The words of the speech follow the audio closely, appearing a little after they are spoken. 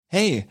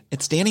Hey,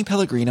 it's Danny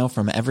Pellegrino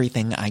from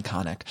Everything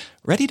Iconic.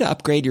 Ready to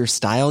upgrade your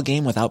style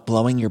game without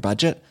blowing your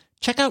budget?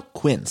 Check out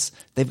Quince.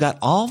 They've got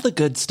all the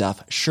good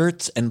stuff,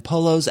 shirts and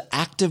polos,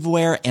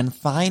 activewear, and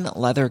fine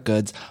leather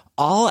goods,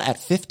 all at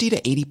 50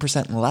 to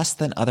 80% less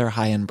than other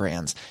high-end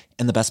brands.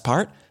 And the best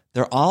part?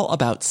 They're all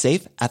about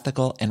safe,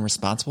 ethical, and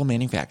responsible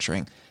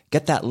manufacturing.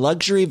 Get that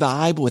luxury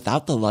vibe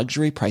without the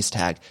luxury price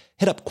tag.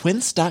 Hit up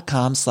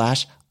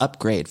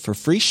quince.com/upgrade for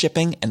free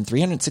shipping and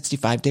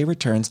 365-day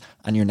returns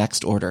on your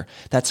next order.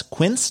 That's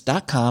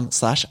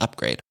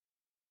quince.com/upgrade.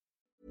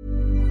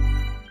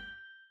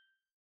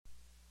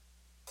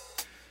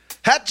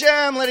 Hat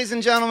Jam, ladies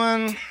and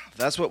gentlemen.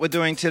 That's what we're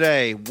doing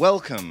today.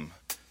 Welcome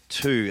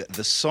to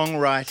the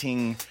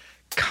songwriting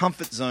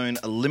comfort zone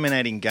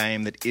eliminating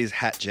game that is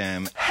Hat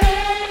Jam.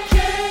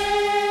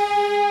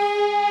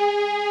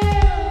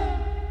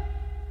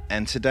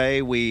 And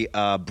today we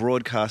are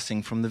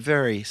broadcasting from the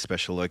very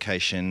special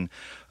location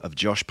of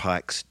Josh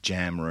Pike's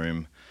Jam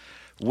Room.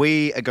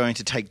 We are going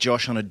to take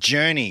Josh on a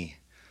journey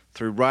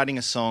through writing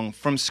a song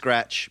from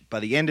scratch. By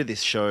the end of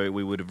this show,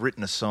 we would have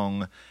written a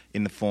song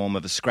in the form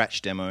of a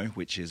scratch demo,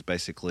 which is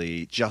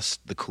basically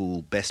just the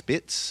cool best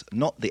bits,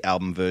 not the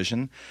album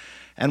version.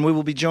 And we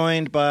will be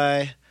joined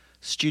by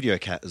Studio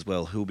Cat as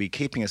well, who will be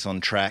keeping us on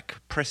track,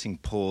 pressing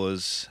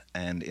pause,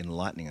 and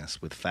enlightening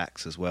us with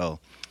facts as well.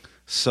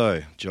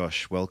 So,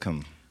 Josh,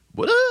 welcome.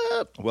 What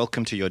up?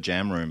 Welcome to your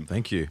Jam Room.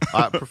 Thank you.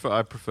 I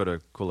prefer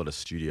to call it a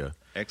studio.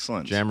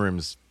 Excellent. Jam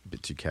Room's a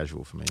bit too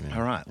casual for me, man.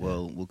 All right.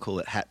 Well, we'll call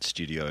it Hat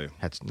Studio.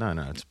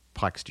 No, it's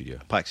Pike Studio.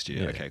 Pike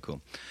Studio. Yeah. Okay,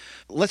 cool.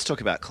 Let's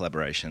talk about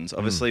collaborations.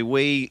 Obviously,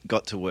 we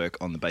got to work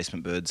on the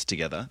Basement Birds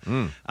together,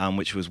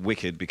 which was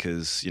wicked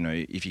because, you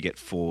know, if you get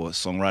 4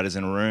 songwriters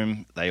in a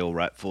room, they all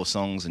write 4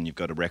 songs and you've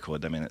got a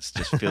record. I mean, it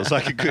just feels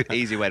like a good,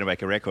 easy way to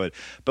make a record.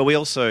 But we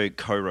also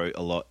co-wrote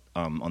a lot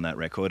on that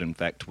record. In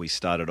fact, we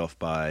started off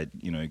by,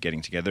 you know,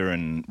 getting together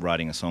and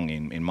writing a song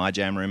in my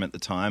jam room at the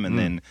time, and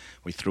then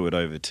we threw it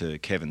over to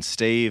Kev and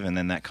Steve, and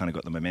then that kind of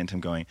got the momentum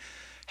going.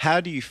 How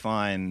do you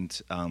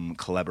find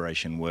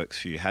collaboration works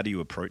for you? How do you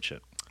approach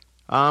it?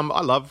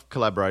 I love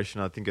collaboration.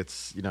 I think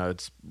it's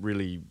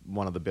really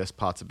one of the best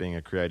parts of being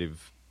a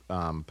creative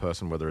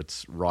person, whether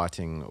it's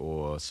writing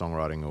or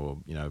songwriting or,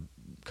 you know,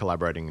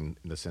 collaborating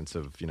in the sense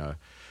of, you know,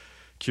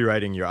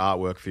 curating your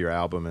artwork for your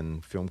album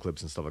and film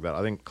clips and stuff like that.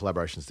 I think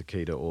collaboration is the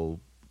key to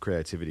all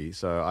creativity.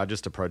 So I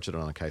just approach it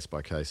on a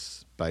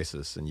case-by-case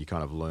basis, and you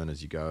kind of learn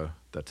as you go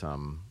that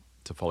to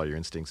follow your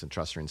instincts and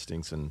trust your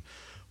instincts, and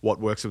what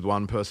works with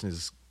one person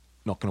is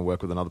not going to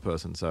work with another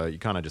person. So you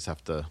kind of just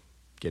have to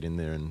get in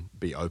there and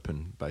be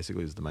open,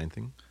 basically, is the main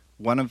thing.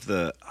 One of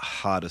the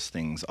hardest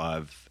things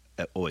I've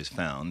always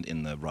found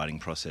in the writing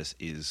process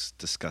is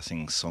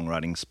discussing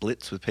songwriting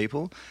splits with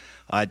people.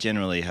 I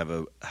generally have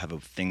a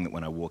thing that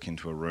when I walk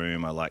into a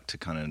room, I like to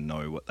kind of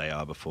know what they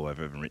are before I've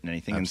ever written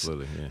anything.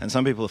 Absolutely, yeah. And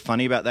some people are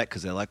funny about that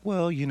because they're like,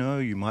 well, you know,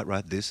 you might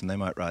write this and they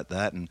might write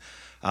that. And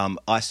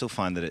I still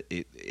find that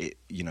it,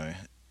 you know,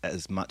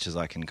 as much as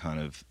I can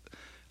kind of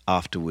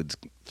afterwards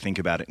think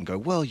about it and go,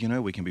 well, you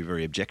know, we can be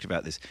very objective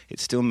about this, it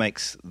still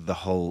makes the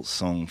whole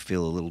song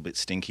feel a little bit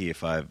stinky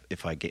if I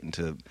get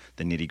into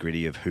the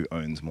nitty-gritty of who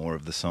owns more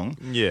of the song.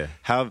 Yeah.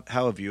 How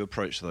have you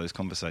approached those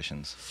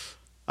conversations?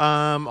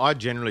 I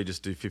generally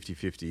just do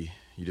 50-50.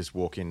 You just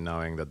walk in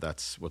knowing that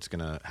that's what's going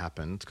to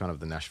happen. It's kind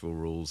of the Nashville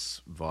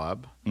Rules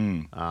vibe.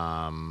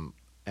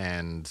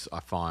 And I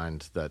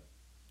find that,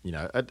 you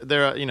know,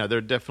 there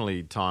are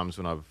definitely times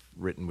when I've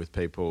written with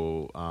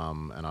people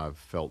and I've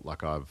felt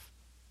like I've,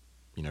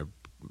 you know,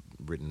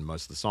 written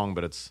most of the song,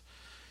 but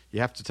you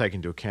have to take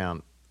into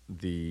account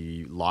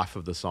the life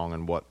of the song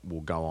and what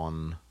will go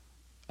on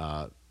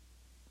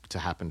to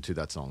happen to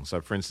that song.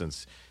 So, for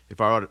instance, if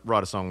I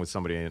write a song with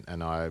somebody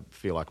and I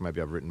feel like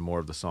maybe I've written more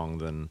of the song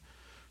than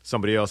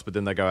somebody else, but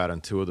then they go out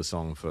and tour the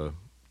song for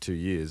 2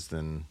 years,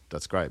 then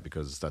that's great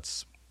because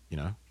that's, you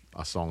know,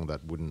 a song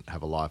that wouldn't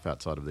have a life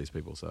outside of these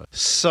people.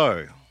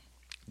 So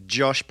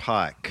Josh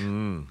Pike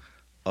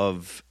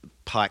of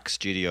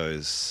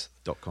PikeStudios.com.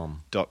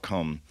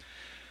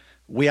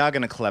 We are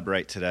going to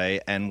collaborate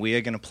today, and we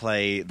are going to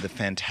play the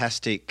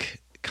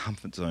fantastic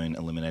comfort zone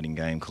eliminating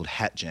game called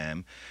Hat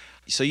Jam.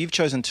 So you've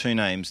chosen 2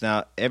 names.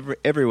 Now,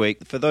 every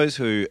week, for those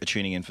who are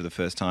tuning in for the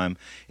first time,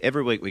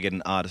 every week we get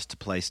an artist to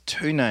place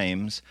 2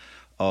 names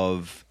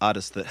of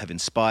artists that have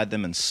inspired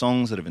them and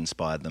songs that have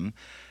inspired them,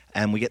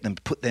 and we get them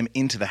to put them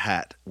into the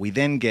hat. We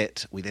then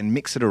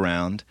mix it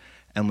around,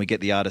 and we get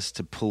the artist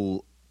to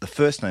pull the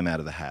first name out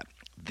of the hat.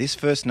 This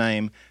first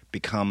name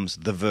becomes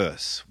the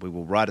verse. We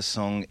will write a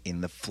song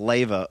in the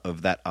flavour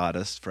of that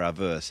artist for our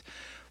verse.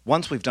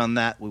 Once we've done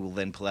that, we will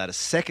then pull out a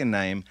second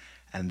name,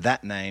 and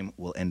that name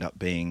will end up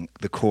being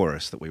the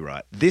chorus that we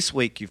write. This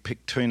week you've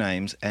picked 2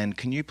 names, and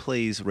can you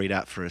please read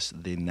out for us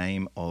the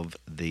name of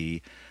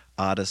the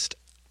artist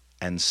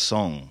and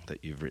song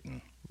that you've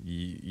written?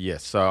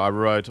 Yes, so I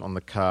wrote on the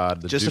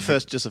card... Just the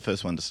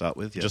first one to start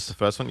with? Yes. Just the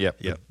first one?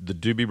 Yep. The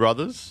Doobie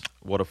Brothers,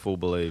 What a Fool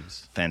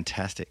Believes.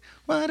 Fantastic.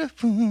 What a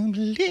Fool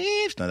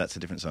Believes. No, that's a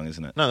different song,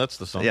 isn't it? No, that's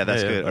the song. Yeah,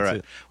 that's good. That's all right.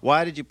 it.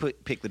 Why did you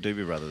pick the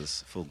Doobie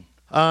Brothers?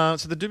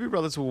 So the Doobie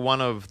Brothers were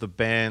one of the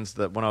bands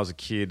that when I was a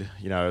kid,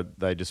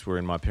 they just were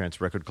in my parents'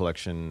 record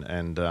collection,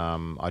 and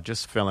I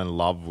just fell in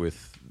love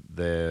with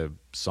their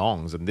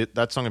songs. And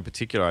that song in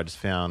particular I just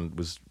found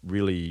was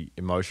really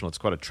emotional. It's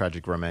quite a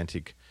tragic,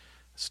 romantic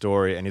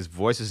story, and his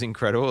voice is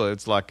incredible.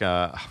 It's like,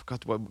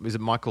 what is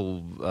it,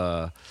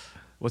 Michael...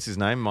 what's his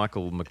name?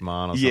 Michael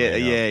McMahon or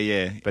something.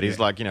 Yeah. But he's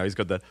like, he's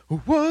got the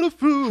what a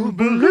fool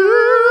believes.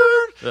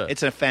 Yeah.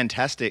 It's a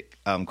fantastic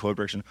chord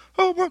progression.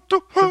 Oh, what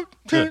the fuck?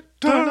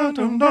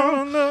 Sentimental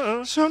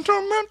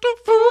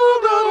fool.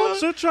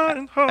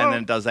 And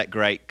then it does that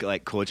great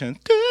chord change.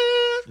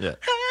 Yeah.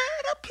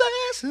 Had a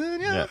place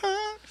in your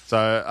heart.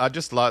 So I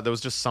just there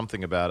was just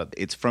something about it.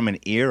 It's from an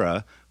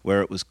era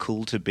where it was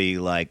cool to be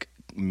like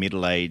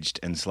middle-aged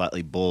and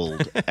slightly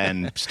bald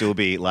and still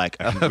be like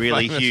a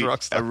really huge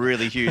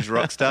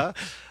rock star.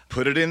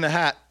 Put it in the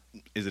hat.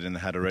 Is it in the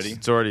hat already?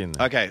 It's already in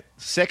there. Okay,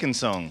 second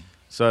song.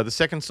 So the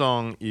second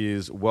song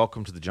is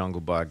Welcome to the Jungle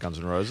by Guns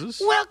N'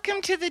 Roses.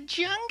 Welcome to the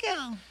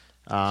jungle.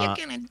 You're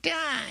gonna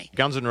die.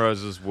 Guns N'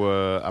 Roses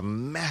were a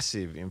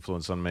massive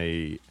influence on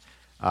me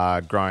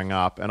growing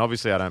up, and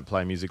obviously I don't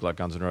play music like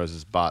Guns N'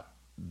 Roses, but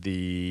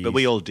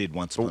we all did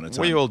once upon a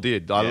time. We all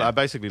did. Yeah. I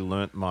basically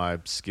learnt my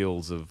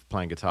skills of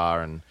playing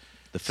guitar and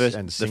the first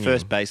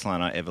singing. bass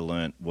line I ever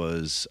learnt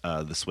was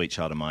the Sweet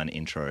Child of Mine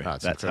intro.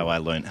 That's incredible. how I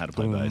learnt how to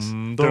play bass.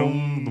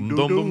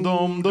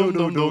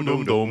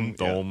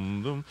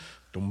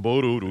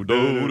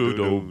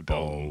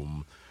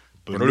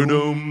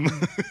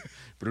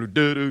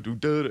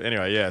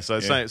 Anyway, yeah. So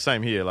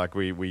same here. Like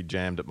we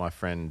jammed at my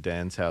friend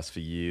Dan's house for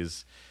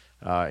years.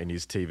 In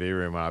his TV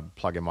room, I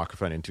plug a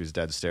microphone into his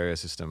dad's stereo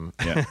system,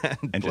 and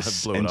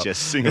blew it up.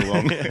 just sing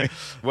along.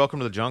 Welcome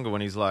to the Jungle.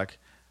 When he's like,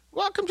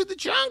 "Welcome to the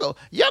jungle,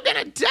 you're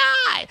gonna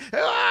die."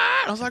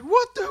 I was like,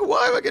 "What?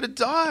 Why am I gonna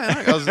die?"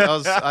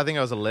 I think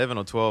I was 11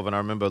 or 12, and I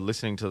remember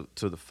listening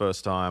to the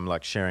first time,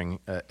 like sharing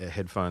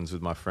headphones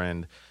with my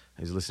friend.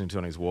 He's listening to it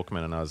on his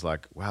Walkman, and I was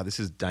like, "Wow, this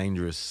is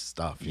dangerous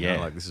stuff." You know,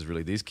 like this is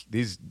really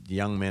these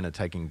young men are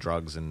taking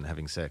drugs and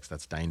having sex.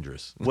 That's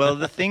dangerous. Well,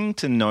 the thing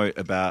to note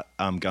about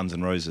Guns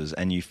N' Roses,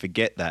 and you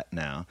forget that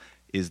now,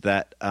 is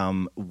that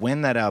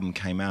when that album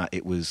came out,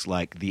 it was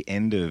like the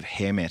end of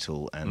hair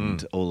metal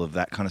and all of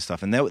that kind of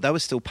stuff, and they were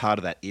still part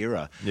of that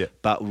era. Yeah.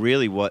 But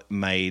really, what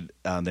made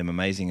them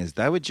amazing is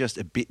they were just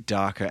a bit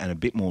darker and a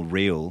bit more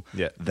real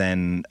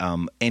than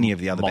any of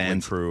the other Motley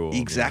bands. Crue or,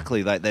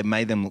 exactly, like they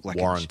made them look like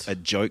Warrant. a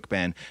joke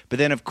band. But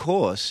then, of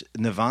course,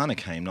 Nirvana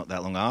came not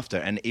that long after,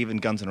 and even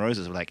Guns N'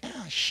 Roses were like,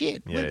 "Oh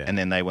shit!" Yeah. And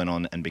then they went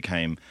on and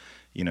became,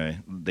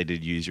 they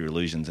did Use Your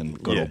Illusions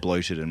and got all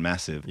bloated and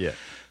massive. Yeah.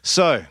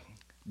 So,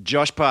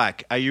 Josh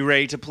Pike, are you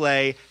ready to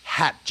play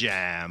Hat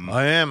Jam?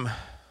 I am.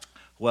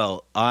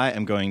 Well, I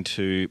am going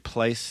to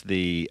place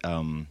the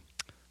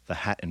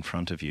hat in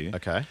front of you.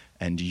 Okay.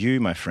 And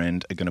you, my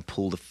friend, are going to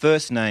pull the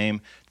first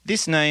name.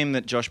 This name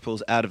that Josh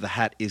pulls out of the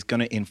hat is going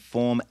to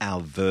inform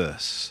our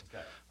verse.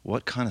 Okay.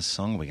 What kind of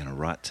song are we going to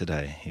write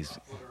today? He's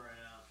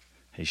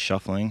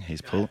shuffling.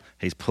 He's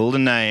pulled a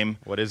name.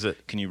 What is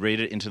it? Can you read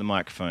it into the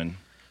microphone?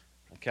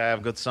 Okay,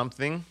 I've got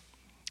something.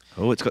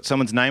 Oh, it's got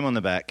someone's name on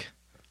the back.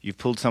 You've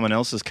pulled someone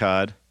else's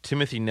card.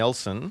 Timothy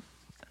Nelson,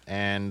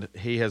 and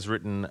he has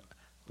written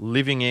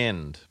Living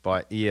End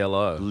by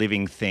ELO.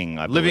 Living Thing,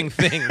 I believe. Living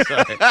Thing,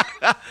 sorry.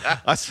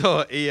 I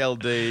saw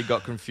ELD,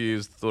 got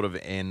confused, thought of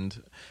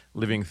End.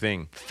 Living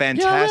Thing.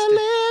 Fantastic. You're a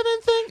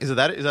living thing. Is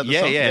that it? Is that the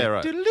song? Yeah,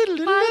 right.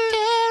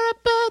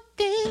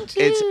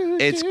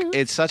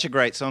 It's such a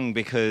great song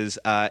because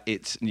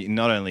it's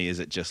not only is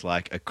it just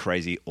like a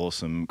crazy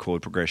awesome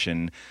chord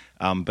progression,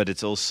 but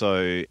it's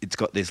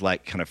got this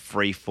like kind of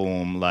free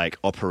form like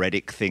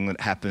operatic thing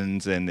that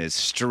happens, and there's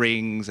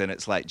strings, and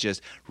it's like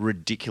just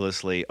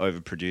ridiculously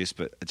overproduced,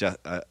 but just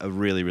a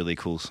really, really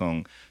cool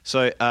song.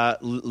 So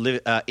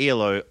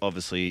ELO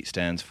obviously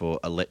stands for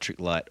Electric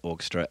Light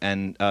Orchestra.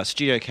 And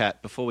Studio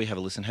Cat, before we have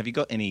a listen, have you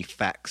got any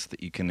facts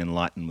that you can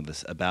enlighten with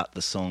us about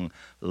the song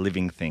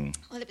Living Thing?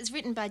 Well, it was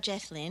written by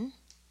Jeff Lynne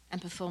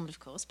and performed, of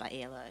course, by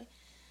ELO.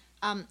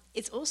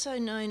 It's also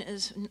known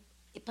as,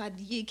 by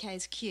the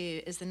UK's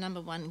Q, as the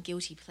 #1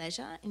 guilty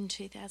pleasure in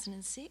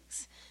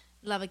 2006.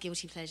 Love a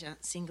guilty pleasure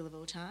single of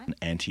all time. An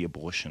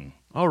anti-abortion.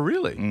 Oh,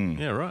 really?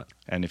 Yeah, right.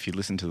 And if you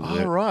listen to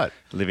the right.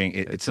 Living,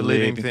 it's a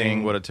living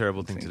thing. What a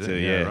terrible thing to do.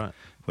 Yeah, right.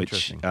 Which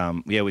is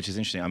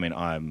interesting. I mean,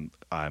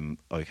 I'm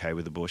okay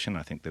with abortion.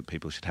 I think that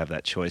people should have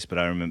that choice. But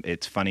I remember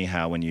it's funny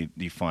how when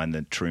you find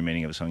the true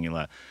meaning of a song, you're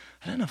like,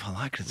 I don't know if I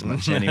like it as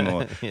much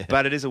anymore. Yeah.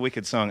 But it is a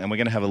wicked song, and we're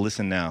going to have a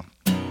listen now.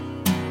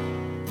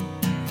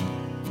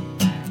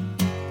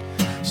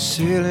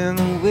 Sailing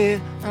away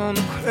on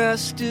the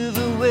crest of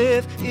a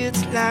wave,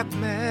 it's like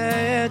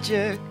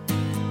magic.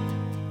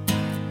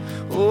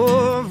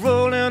 Oh,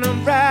 rolling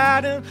and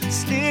riding,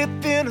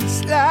 slipping and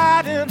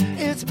sliding,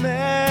 it's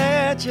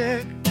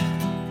magic.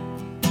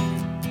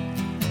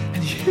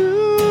 And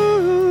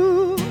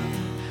you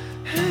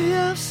and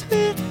your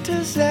sweet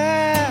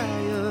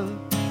desire,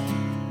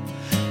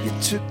 you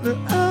took me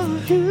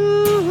of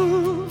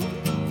you.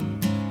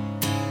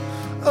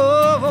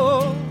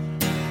 Oh,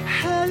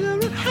 higher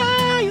and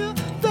higher.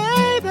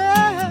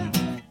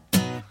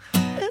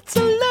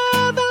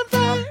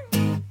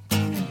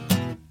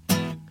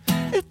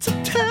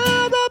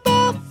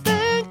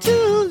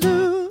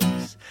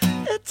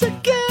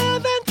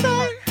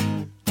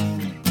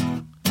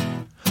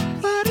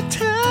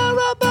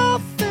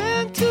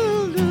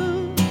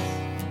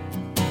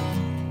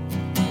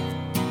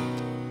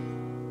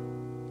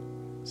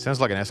 Sounds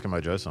like an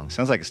Eskimo Joe song.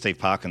 Sounds like a Steve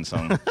Parkin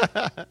song.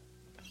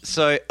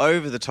 So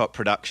over-the-top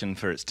production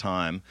for its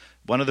time.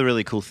 One of the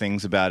really cool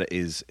things about it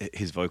is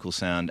his vocal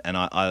sound, and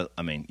I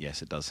mean,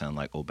 yes, it does sound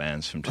like all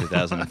bands from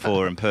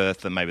 2004 in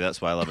Perth, and maybe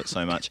that's why I love it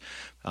so much.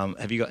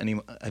 Have you got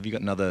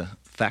another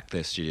fact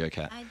there, Studio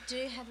Cat? I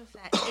do have a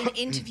fact. In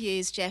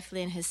interviews, Jeff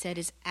Lynne has said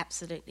it's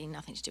absolutely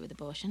nothing to do with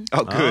abortion.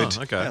 Oh, good.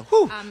 Oh, okay. Yeah,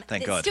 whew,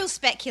 thank it's God. still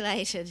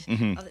speculated,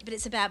 but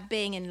it's about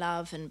being in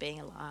love and being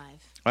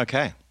alive.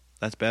 Okay,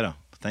 that's better.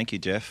 Thank you,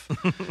 Jeff.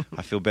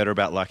 I feel better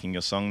about liking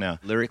your song now.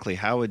 Lyrically,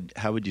 how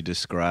would you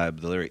describe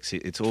the lyrics?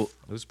 It's all...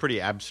 It was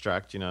pretty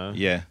abstract, you know.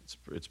 Yeah.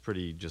 It's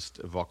pretty just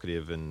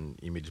evocative and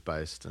image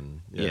based,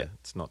 and Yeah.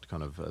 it's not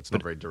not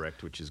very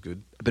direct, which is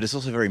good. But it's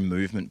also very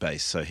movement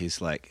based. So he's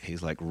like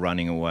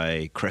running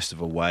away, crest of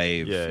a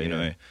wave. Yeah, you yeah.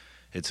 know,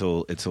 it's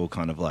all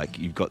kind of like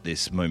you've got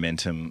this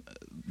momentum,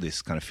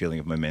 this kind of feeling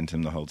of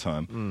momentum the whole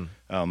time.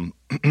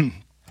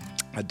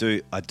 I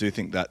do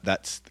think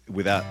that's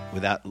without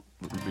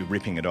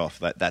ripping it off.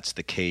 That's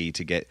the key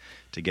to get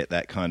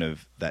that kind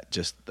of that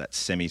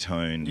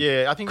semitone.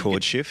 Yeah, I think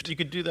chord shift. You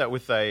could do that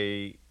with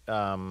a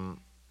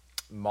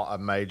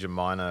major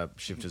minor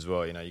shift as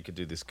well. You know, you could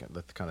do the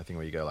kind of thing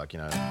where you go like, you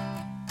know,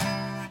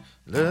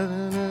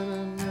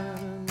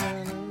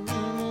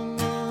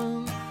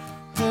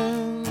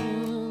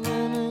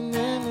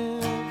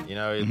 you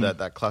know,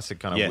 that classic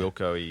kind of Yeah.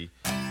 Wilco-y.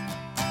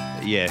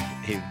 Yeah,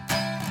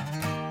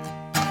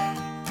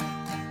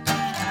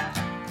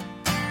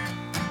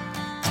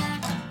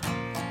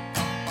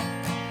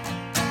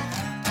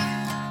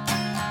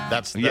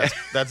 That's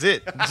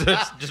it.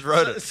 Just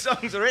wrote it.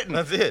 songs are written.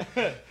 That's it.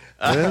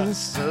 And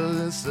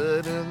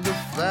suddenly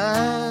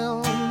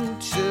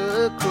found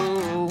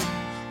charcoal.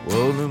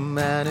 Well, the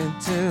man in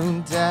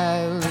tune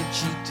died.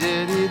 She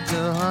did it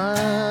to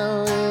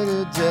her.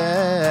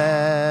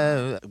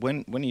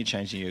 When you're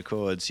changing your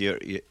chords, you're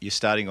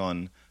starting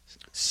on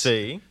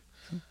C.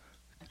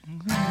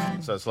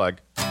 So it's like,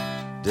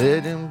 I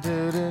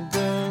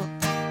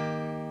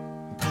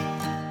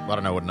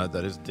don't know what note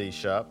that is. D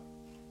sharp.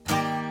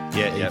 E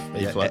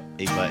flat.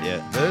 E flat,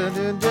 yeah.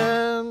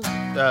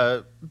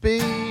 B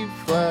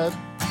flat.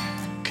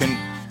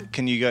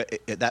 Can you go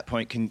at that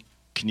point? Can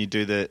you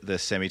do the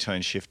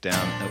semitone shift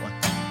down that one?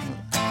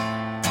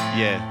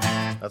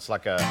 Yeah, That's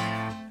like a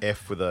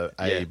F with a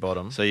yeah.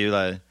 bottom. So you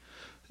like,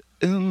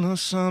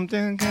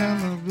 something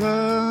kind of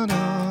blood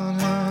on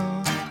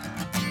her,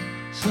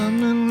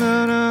 something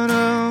blood on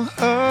her,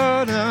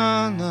 oh,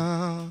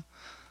 no.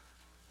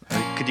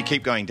 Could you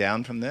keep going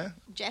down from there?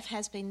 Jeff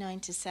has been known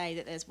to say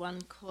that there's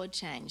one chord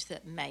change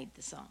that made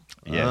the song.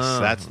 Yes,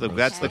 that's the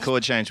Okay.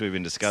 chord change we've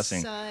been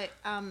discussing. So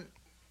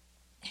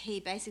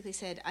he basically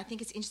said, I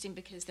think it's interesting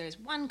because there is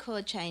one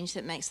chord change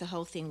that makes the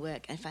whole thing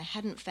work. And if I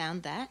hadn't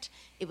found that,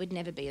 it would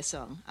never be a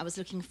song. I was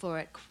looking for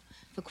it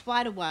for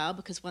quite a while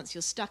because once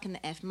you're stuck in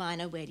the F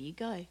minor, where do you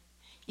go?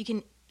 You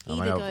can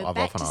either go I've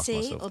back often to asked C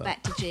myself or that.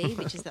 back to G,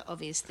 which is the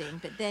obvious thing.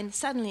 But then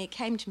suddenly it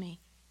came to me,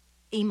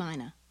 E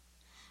minor,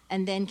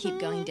 and then keep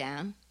going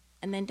down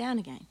and then down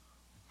again.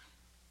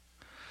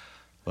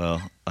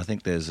 Well, I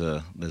think there's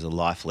a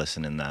life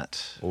lesson in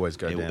that. Always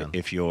go down.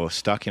 If you're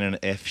stuck in an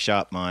F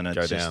sharp minor,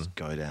 Go just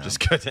down. go down.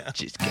 Just go down.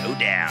 Just go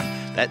down.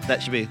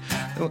 That should be.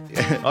 Oh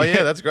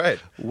yeah, that's great.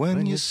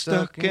 When you're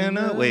stuck in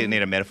a... We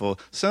need a metaphor.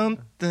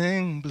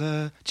 Something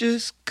blur.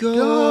 Just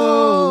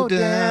go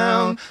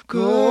down.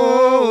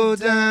 Go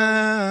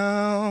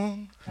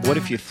down. What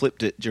if you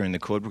flipped it during the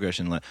chord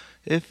progression? Like,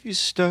 if you're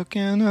stuck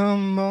in a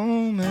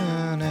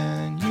moment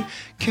and you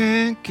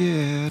can't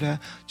get out,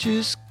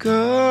 just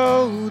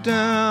go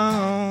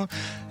down.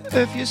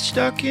 If you're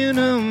stuck in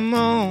a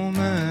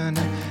moment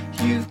and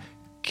you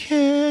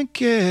can't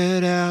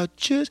get out,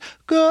 just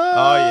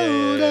go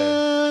yeah.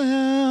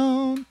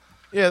 down.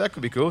 Yeah, that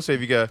could be cool. So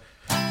if you go,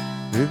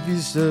 If you're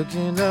stuck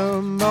in a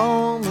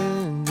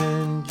moment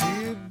and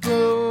you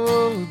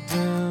go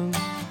down,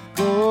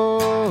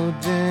 go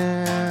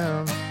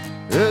down.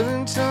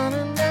 And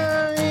turning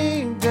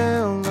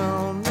down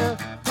on the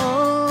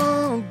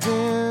home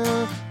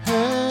down.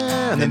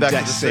 and then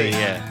back to C.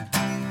 Yeah.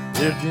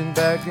 Looking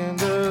back in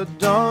the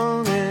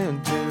dawn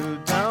into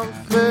down,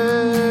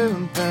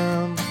 fell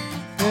down,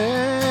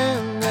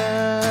 and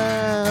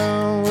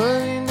now,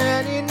 worrying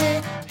that you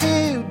need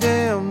you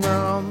down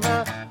on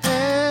the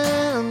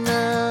hand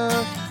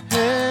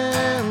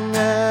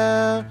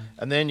now,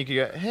 And then you could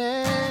go,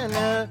 hand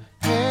now,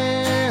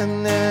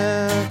 hand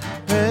now,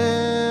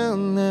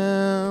 hand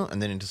now.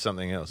 and then into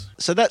something else.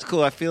 So that's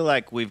cool. I feel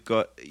like we've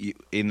got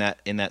in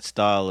that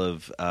style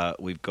of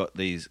we've got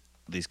these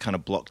kind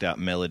of blocked out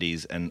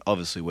melodies and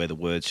obviously where the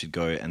words should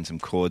go and some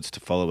chords to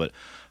follow it.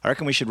 I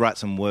reckon we should write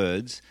some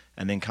words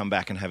and then come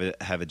back and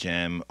have a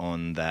jam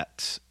on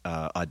that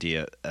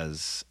idea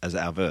as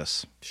our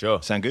verse.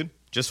 Sure. Sound good?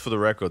 Just for the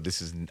record,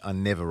 I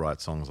never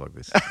write songs like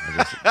this.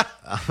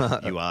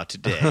 You are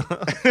today.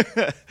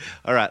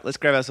 All right, let's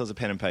grab ourselves a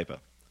pen and paper.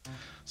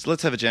 So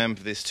let's have a jam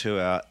for this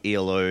to our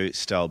ELO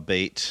style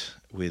beat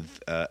with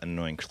an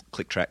annoying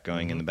click track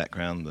going in the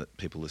background that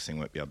people listening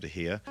won't be able to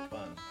hear. 1,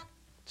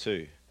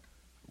 2,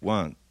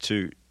 1,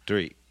 2,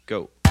 3,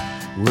 go.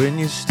 When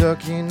you're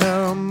stuck in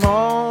a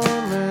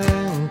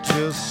moment,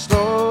 just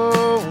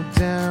slow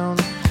down,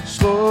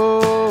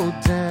 slow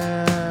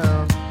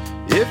down.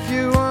 If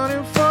you want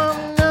it from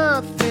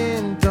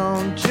nothing,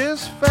 don't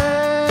just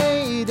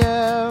fade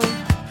out,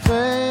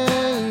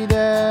 fade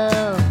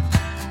out.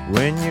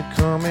 When you're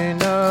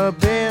coming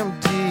up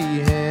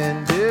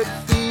empty-handed,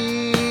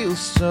 feels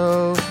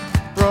so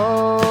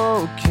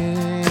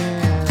broken.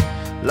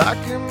 Like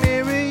a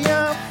mirror,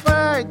 you're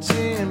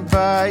fighting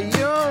by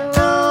your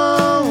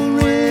own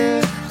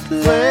reflection.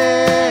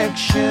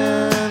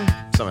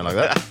 Something like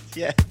that.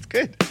 Yeah, it's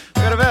good. I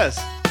got a verse.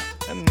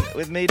 And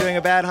with me doing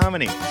a bad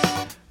harmony.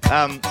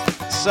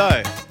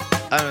 So,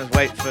 I'm going to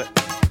wait for...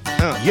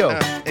 Yo,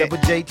 double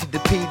J to the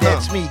P,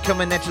 that's me,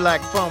 coming at you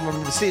like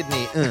from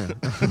Sydney.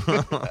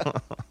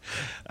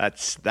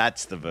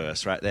 That's the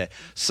verse right there.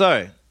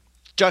 So,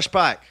 Josh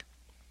Pike,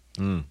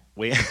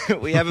 we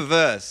have a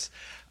verse.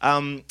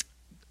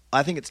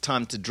 I think it's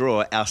time to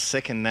draw our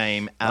second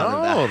name out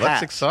of the hat. Oh,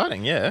 that's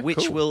exciting, yeah. Which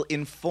cool. will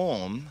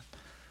inform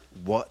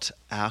what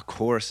our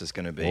chorus is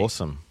going to be.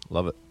 Awesome.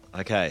 Love it.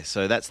 Okay,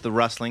 so that's the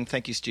rustling.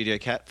 Thank you, Studio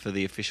Cat, for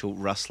the official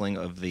rustling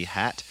of the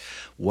hat.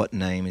 What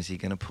name is he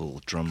going to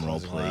pull? Drum roll,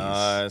 please.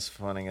 Nice,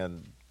 finding a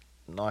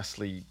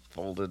nicely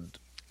folded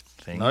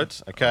Thing.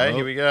 note. Okay, Oh.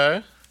 here we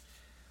go.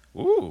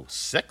 Ooh,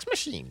 Sex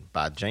Machine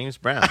by James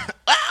Brown.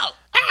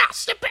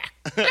 Step back.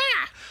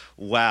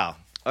 Wow.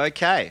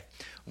 Okay.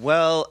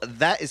 Well,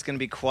 that is going to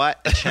be quite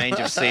a change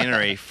of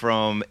scenery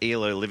from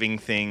ELO Living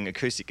Thing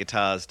acoustic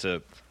guitars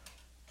to...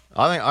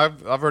 I think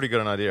I've already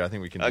got an idea. I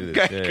think we can do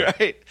this. Okay, Yeah.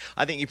 great.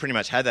 I think you pretty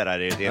much had that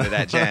idea at the end of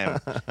that jam.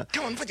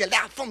 Coming for your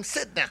loud from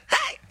Sydney.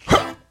 Hey!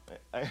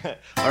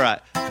 All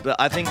right.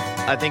 But I think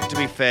to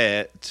be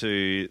fair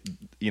to,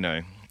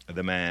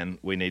 the man,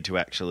 we need to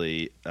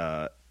actually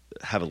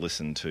have a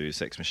listen to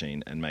Sex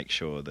Machine and make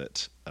sure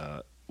that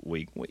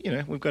we've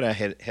got our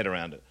head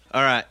around it.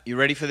 All right. You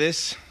ready for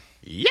this?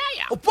 Yeah.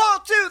 1,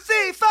 2,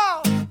 3,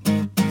 4.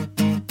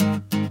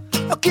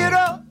 Get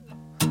up,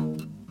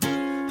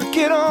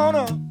 get on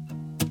up,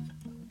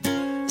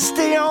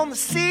 stay on the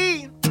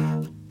scene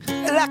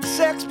like a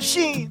sex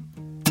machine.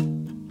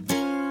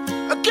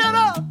 Get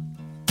up,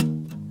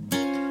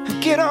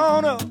 get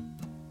on up,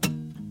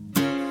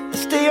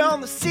 stay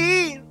on the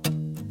scene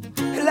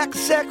like a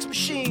sex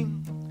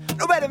machine.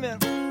 No, wait a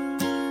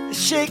minute.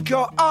 Shake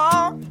your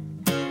arm,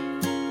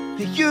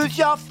 use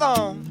your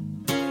thumb.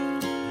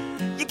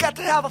 You got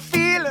to have a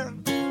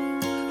feeling,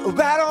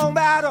 right on,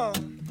 right on.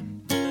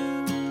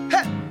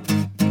 Hey.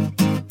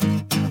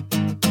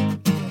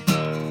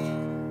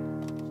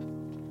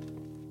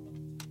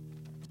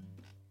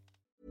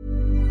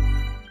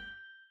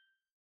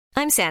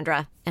 I'm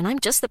Sandra, and I'm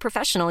just the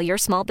professional your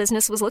small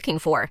business was looking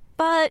for.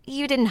 But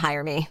you didn't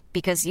hire me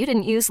because you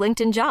didn't use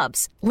LinkedIn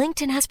Jobs.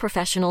 LinkedIn has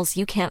professionals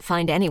you can't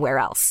find anywhere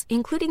else,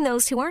 including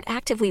those who aren't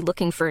actively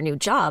looking for a new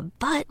job,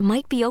 but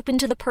might be open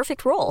to the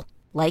perfect role,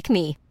 like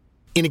me.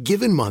 In a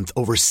given month,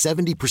 over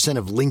 70%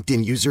 of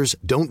LinkedIn users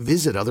don't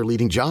visit other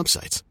leading job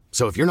sites.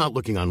 So if you're not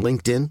looking on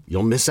LinkedIn,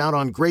 you'll miss out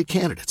on great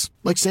candidates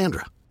like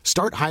Sandra.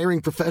 Start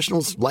hiring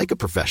professionals like a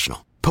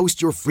professional. Post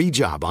your free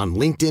job on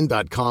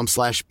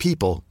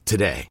linkedin.com/people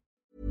today.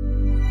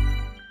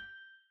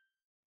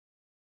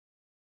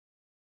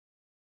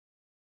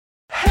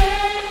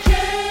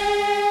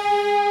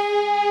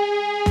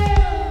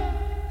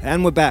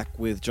 And we're back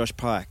with Josh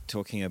Pike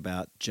talking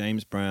about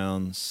James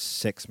Brown's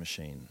Sex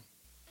Machine.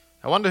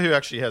 I wonder who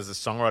actually has the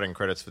songwriting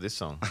credits for this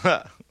song.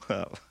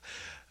 Well,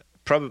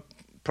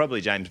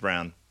 probably James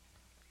Brown.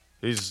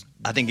 Who's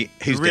I think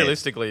who's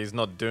realistically is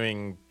not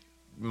doing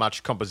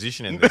much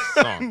composition in this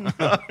song.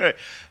 dead.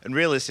 And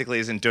realistically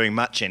isn't doing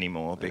much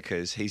anymore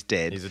because he's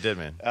dead. He's a dead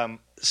man.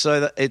 So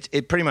that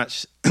it pretty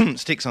much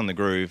sticks on the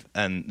groove,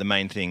 and the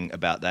main thing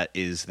about that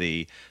is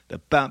the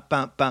ba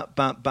ba ba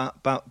ba ba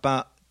ba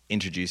ba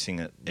introducing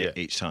it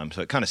each time.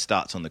 So it kind of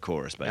starts on the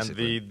chorus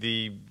basically. And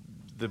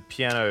the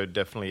piano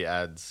definitely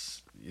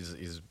adds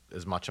is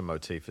as much a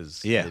motif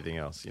as anything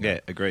else. You know? Yeah,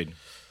 agreed.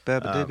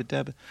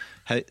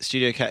 Hey,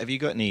 Studio Cat, have you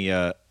got any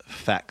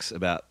facts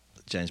about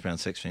James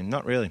Brown's Sex Machine?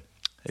 Not really.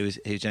 He was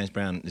James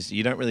Brown.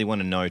 You don't really want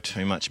to know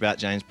too much about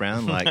James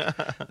Brown, like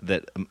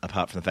that.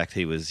 Apart from the fact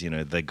he was,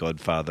 the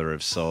godfather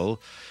of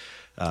soul.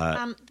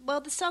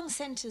 Well, the song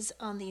centres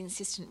on the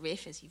insistent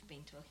riff, as you've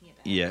been talking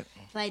about. Yeah.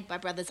 Played by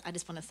brothers, I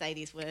just want to say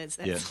these words.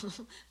 Yeah.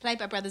 Played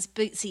by brothers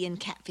Bootsy and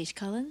Catfish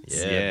Collins.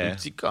 Yeah.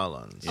 Bootsy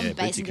Collins. On Yeah,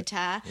 bass Bootsy and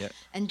guitar, yeah.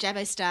 and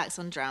Jabbo Starks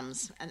on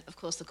drums, and of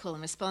course the call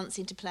and response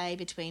interplay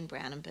between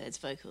Brown and Bird's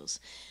vocals.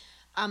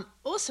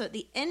 Also, at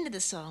the end of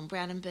the song,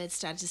 Brown and Bird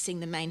started to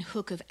sing the main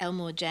hook of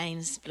Elmore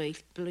James'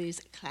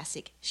 blues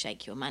classic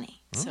 "Shake Your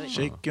Money." So,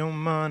 Shake your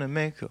money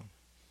maker.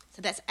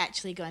 so that's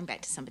actually going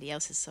back to somebody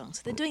else's song.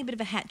 So they're doing a bit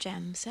of a hat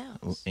jam themselves.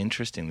 Oh,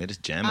 interesting. They're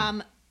just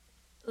jamming.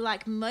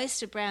 Like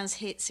most of Brown's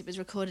hits, it was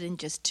recorded in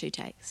just 2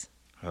 takes.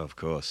 Oh, of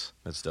course.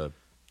 That's dope.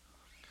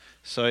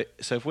 So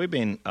if we've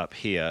been up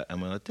here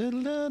and we're like,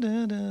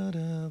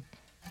 da-da-da-da-da,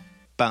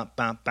 bum,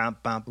 bum, bum,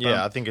 bum,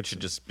 Yeah, I bum. think it should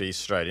just be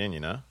straight in, you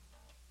know?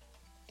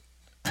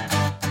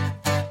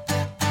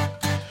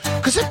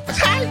 'Cause if it's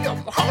high, you're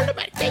holding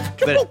my thing.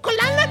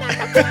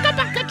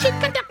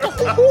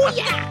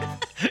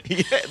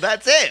 Yeah,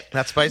 that's it.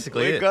 That's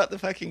basically We've it. got the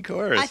fucking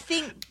chorus. I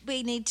think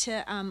we need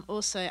to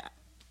also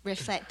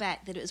reflect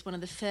back that it was one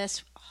of the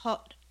first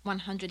Hot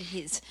 100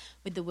 hits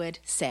with the word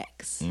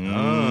sex. So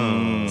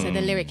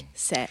the lyric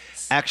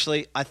sex.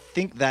 Actually, I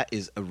think that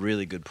is a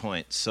really good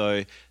point.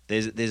 So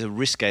there's a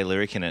risque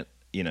lyric in it.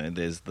 You know,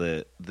 there's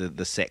the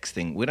sex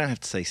thing. We don't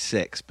have to say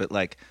sex, but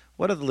like,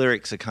 what are the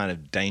lyrics are kind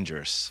of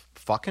dangerous?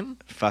 Fucking?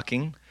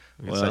 Fucking.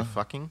 You can say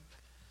fucking.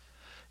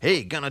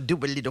 Hey, gonna do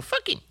a little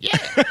fucking, yeah.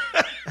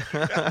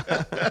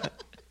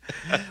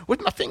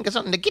 With my fingers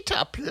on the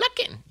guitar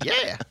plucking,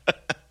 yeah.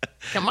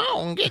 Come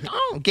on, get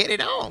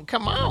it on.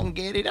 Come on,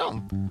 get it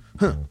on.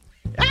 Huh.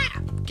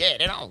 Ah,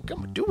 get it on.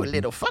 Come on, do a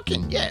little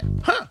fucking, yeah.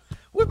 Huh.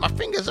 With my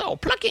fingers all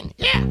plucking,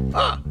 yeah.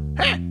 Huh.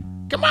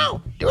 Come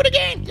on, do it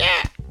again,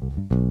 yeah.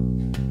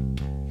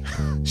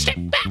 Step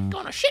back,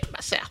 gonna shit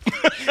myself.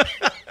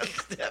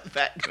 Step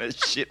back, gonna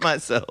shit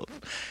myself.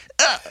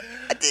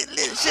 I did a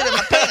little shit in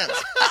my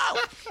pants.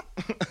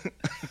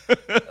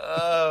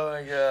 Oh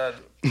my god.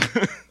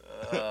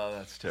 Oh,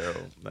 that's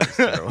terrible. That's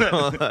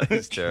terrible. That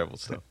is terrible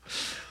stuff.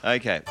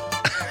 Okay.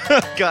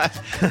 Guys,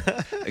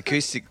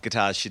 acoustic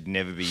guitars should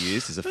never be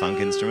used as a funk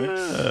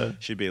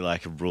instrument. Should be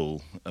like a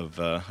rule of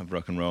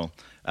rock and roll.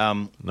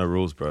 No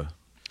rules, bro.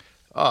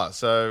 Oh,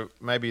 so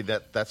maybe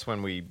that's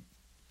when we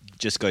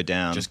Just go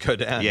down. just go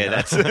down. Yeah, you know?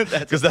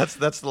 that's because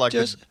that's like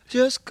just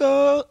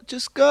go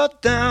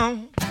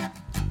down.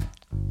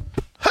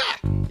 ha!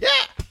 Yeah,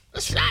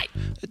 that's right.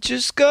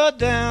 Just go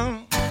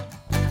down.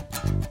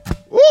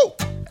 Woo!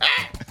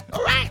 Ah,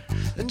 all right.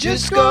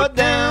 Just go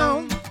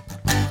down.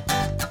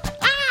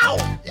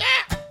 Ow!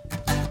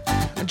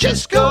 Yeah.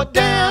 Just go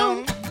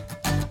down.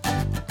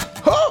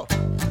 Oh.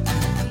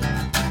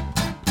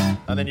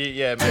 And then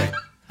maybe.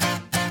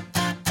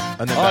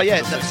 And then Oh back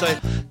yeah, to the so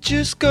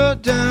just go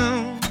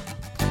down.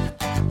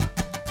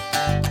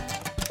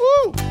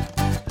 Woo!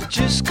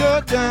 Just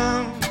go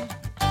down.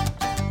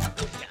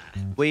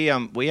 We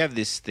have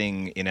this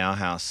thing in our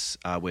house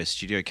where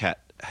Studio Cat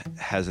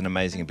has an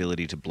amazing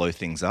ability to blow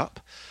things up.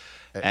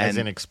 As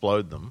in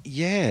explode them.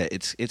 Yeah,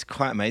 it's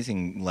quite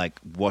amazing. Like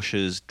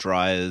washers,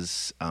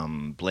 dryers,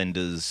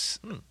 blenders,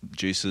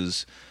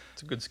 juicers,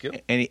 It's a good skill.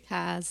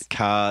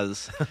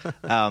 cars.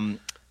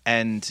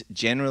 And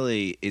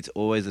generally, it's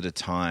always at a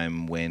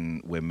time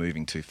when we're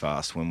moving too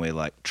fast, when we're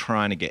like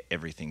trying to get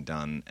everything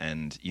done,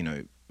 and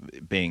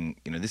being,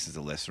 this is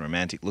a less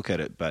romantic look at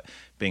it, but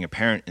being a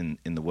parent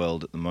in the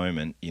world at the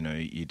moment, you're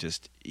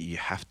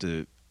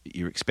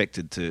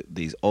expected to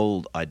these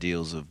old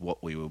ideals of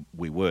what we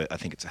were. I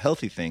think it's a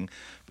healthy thing,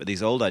 but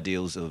these old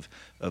ideals of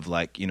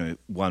like,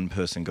 one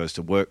person goes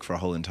to work for a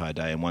whole entire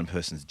day and one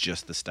person's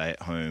just the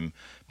stay-at-home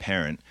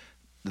parent.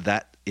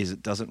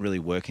 It doesn't really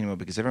work anymore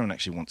because everyone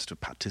actually wants to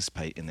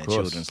participate in their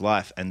children's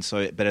life. And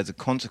so, but as a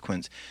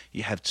consequence,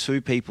 you have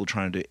two people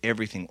trying to do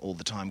everything all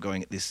the time,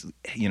 going at this,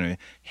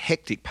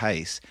 hectic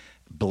pace,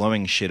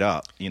 blowing shit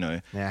up,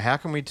 Now, how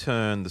can we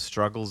turn the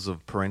struggles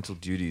of parental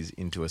duties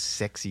into a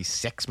sexy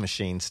sex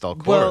machine style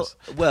chorus?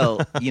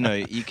 Well,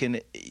 you can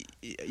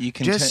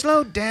Just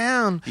slow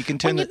down. You can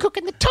turn when you're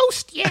cooking the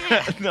toast,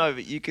 yeah. No,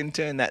 but you can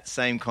turn that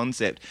same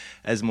concept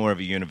as more of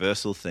a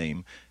universal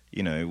theme,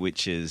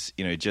 which is,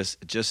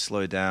 just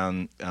slow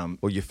down.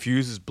 Or your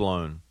fuse is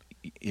blown.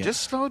 Yeah.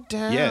 Just slow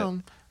down. Yeah.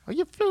 Or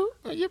your fuse,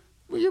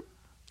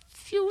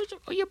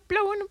 or you're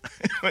blowing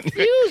a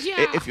fuse,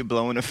 yeah. If you're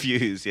blowing a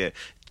fuse, yeah.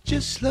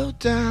 Just slow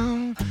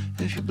down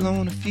if you're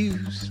blowing a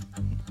fuse.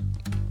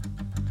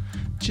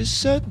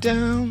 Just slow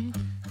down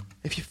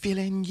if you're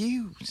feeling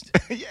used.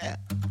 yeah.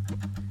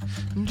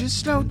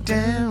 Just slow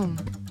down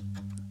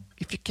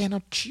if you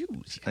cannot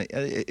choose.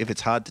 If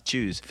it's hard to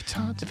choose. If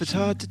it's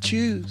hard to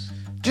choose.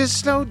 Just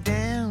slow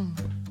down.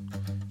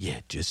 Yeah,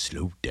 just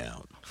slow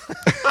down.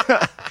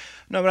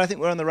 No, but I think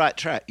we're on the right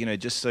track.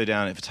 Just slow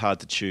down if it's hard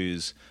to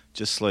choose.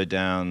 Just slow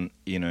down,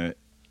 If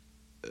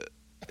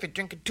you're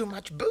drinking too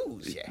much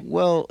booze, yeah.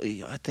 Well,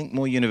 I think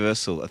more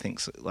universal. I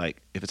think,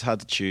 like, if it's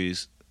hard to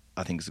choose,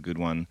 I think it's a good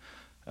one.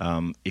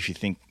 If you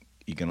think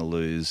you're going to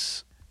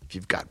lose... If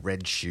you've got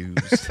red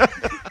shoes.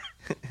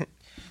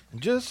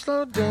 Just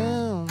slow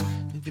down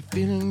if you're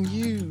feeling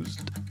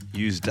used.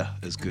 Used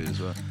is good as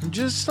well.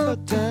 Just slow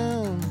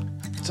down.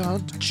 It's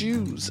hard to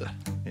choose.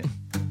 Yeah.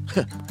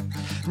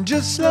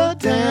 Just slow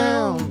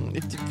down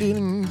if you're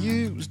feeling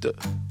used.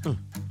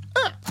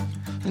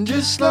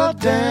 Just slow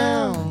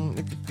down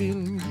if you're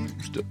feeling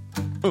used.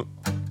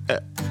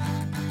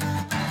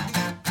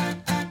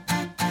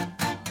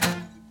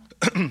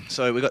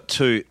 So we got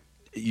two.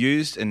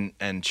 Used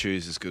and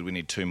choose is good. We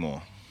need two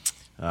more.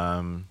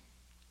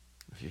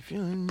 If you're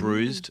feeling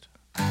Bruised.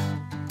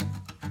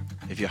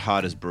 If your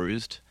heart is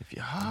bruised. If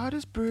your heart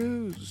is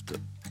bruised.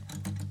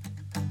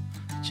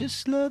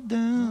 Just slow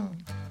down.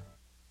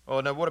 Oh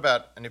no! What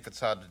about? And if it's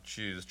hard to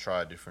choose,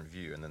 try a different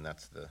view, and then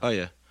that's the. Oh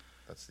yeah.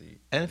 That's the.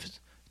 And if it's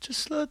just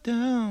slow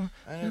down.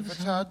 And if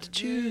it's hard to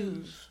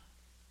choose.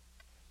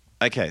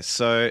 Okay,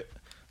 so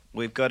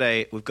we've got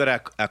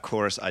our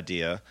chorus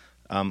idea.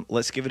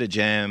 Let's give it a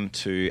jam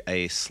to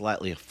a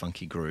slightly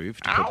funky groove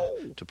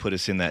to put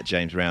us in that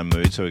James Brown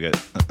mood. So we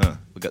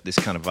got this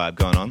kind of vibe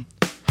going on.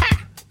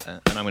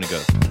 And I'm going to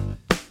go.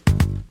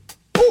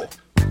 Ooh.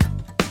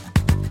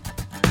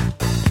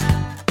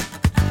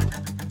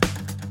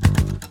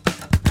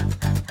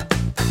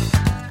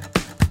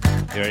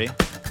 You ready?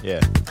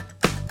 Yeah.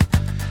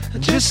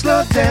 Just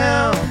slow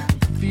down,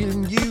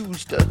 feeling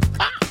used.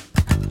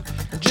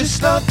 Just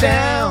slow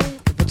down,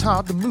 if it's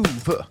hard to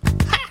move.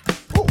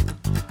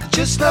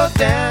 Just slow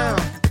down,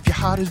 if your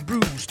heart is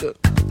bruised.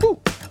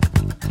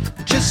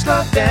 Just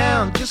slow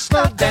down, just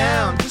slow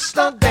down, just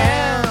slow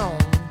down.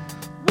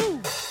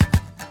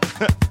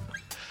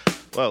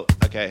 Well,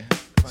 okay.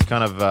 It's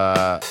kind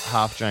of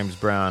half James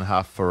Brown,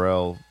 half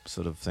Pharrell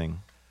sort of thing.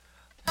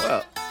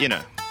 Well,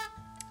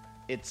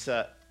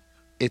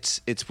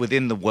 it's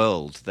within the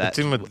world that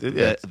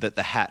that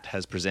the hat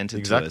has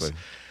presented to us.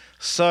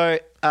 So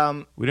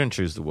we didn't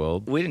choose the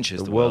world. We didn't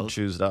choose the world.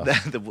 Chose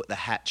us. The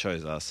hat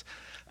chose us.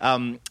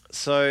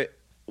 So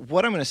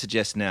what I'm going to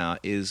suggest now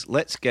is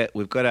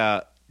we've got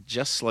our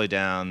Just Slow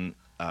Down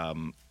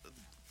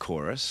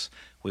chorus.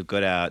 We've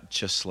got our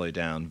Just Slow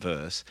Down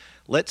verse.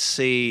 Let's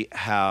see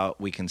how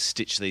we can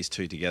stitch these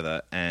two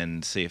together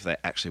and see if they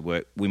actually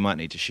work. We might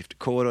need to shift a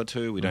chord or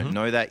two. We don't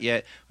know that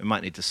yet. We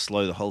might need to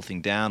slow the whole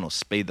thing down or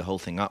speed the whole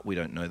thing up. We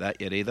don't know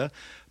that yet either.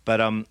 But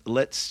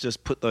let's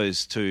just put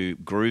those two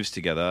grooves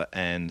together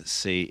and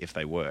see if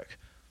they work.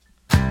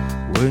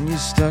 When you're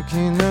stuck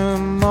in a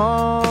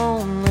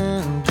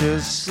moment,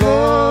 just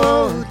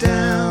slow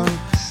down,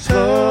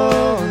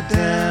 slow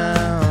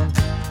down.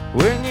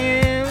 When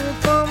you're in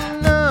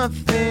from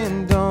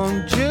nothing,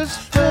 don't just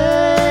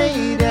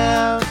fade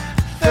out,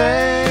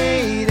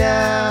 fade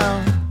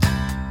out.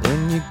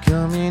 When you're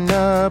coming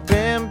up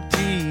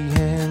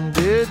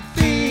empty-handed,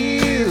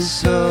 feels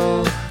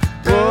so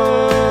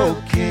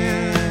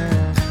broken.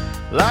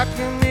 Like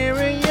a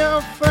mirror,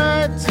 you're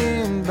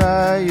frightened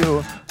by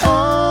your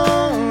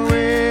own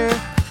reflection.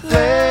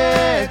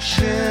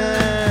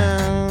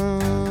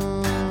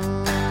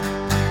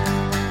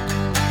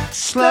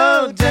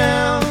 Slow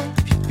down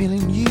if you're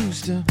feeling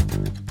used.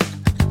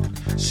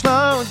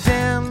 Slow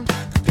down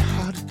if your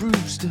heart is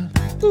bruised.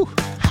 Ooh.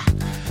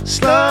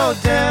 Slow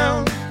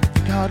down if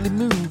you can hardly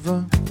move.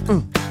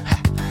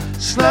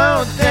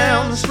 Slow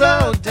down,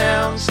 slow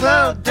down,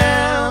 slow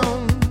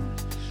down.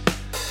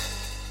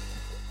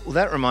 Well,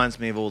 that reminds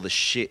me of all the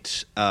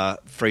shit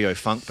Freo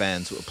funk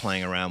bands that were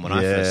playing around when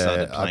I first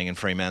started playing in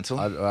Fremantle.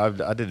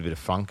 I did a bit of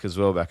funk as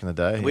well back in the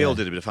day. We all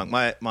did a bit of funk.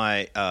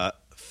 My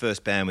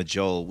first band with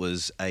Joel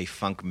was a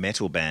funk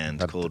metal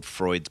band called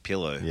Freud's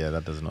Pillow. Yeah,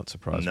 that does not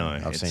surprise me.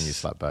 I've seen you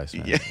slap bass,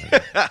 man.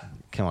 Yeah.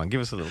 Come on,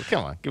 give us a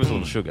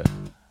little sugar.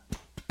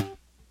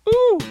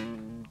 Ooh.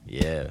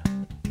 Yeah.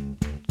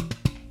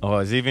 Oh,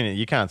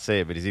 you can't see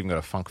it, but he's even got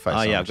a funk face.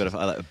 Oh, yeah, on, I've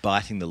got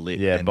biting the lip.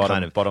 Yeah, and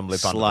bottom lip under the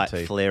slight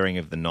teeth. flaring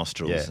of the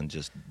nostrils Yeah. and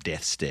just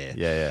death stare.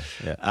 Yeah.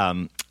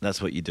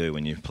 That's what you do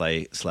when you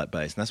play slap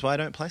bass. And that's why I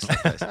don't play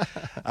slap bass.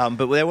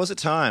 But there was a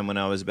time when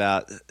I was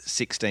about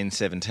 16,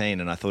 17,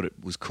 and I thought it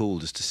was cool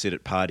just to sit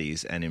at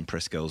parties and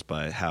impress girls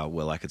by how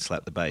well I could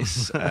slap the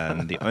bass.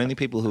 And the only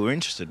people who were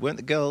interested weren't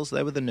the girls,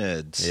 they were the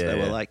nerds. Yeah, they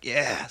were yeah. like,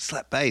 yeah,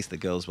 slap bass. The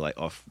girls were like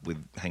off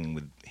hanging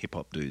with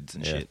hip-hop dudes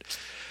and Yeah. shit.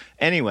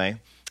 Anyway,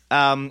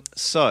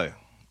 so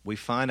we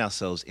find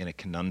ourselves in a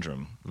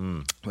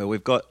conundrum where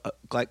we've got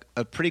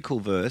a pretty cool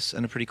verse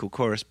and a pretty cool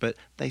chorus, but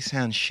they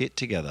sound shit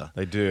together.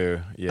 They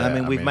do. Yeah. I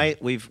mean,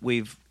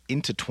 we've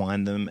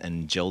intertwined them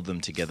and gelled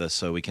them together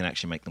so we can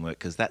actually make them work,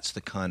 because that's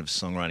the kind of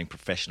songwriting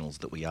professionals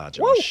that we are,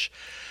 Josh.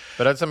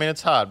 But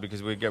it's hard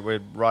because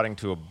we're writing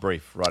to a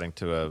brief,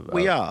 to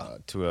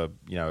a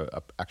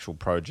actual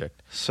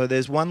project. So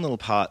there's one little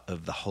part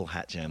of the whole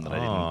Hat Jam that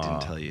I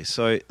didn't tell you.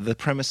 So the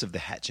premise of the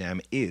Hat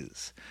Jam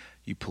is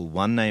you pull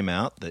one name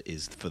out that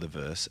is for the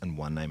verse and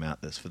one name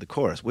out that's for the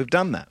chorus. We've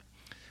done that.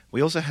 We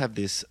also have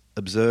this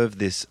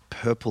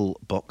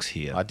purple box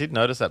here. I did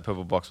notice that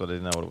purple box, but I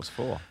didn't know what it was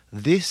for.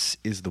 This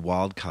is the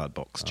wild card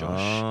box, Josh.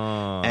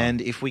 Oh.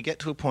 And if we get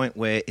to a point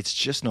where it's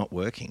just not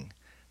working,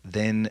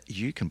 then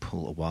you can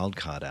pull a wild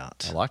card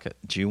out. I like it.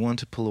 Do you want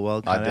to pull a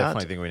wild card out? I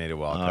definitely think we need a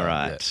wild card. All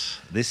right.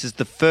 Yeah. This is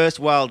the first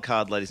wild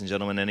card, ladies and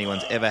gentlemen,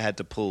 anyone's ever had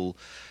to pull.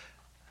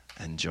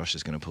 And Josh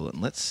is going to pull it.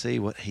 And let's see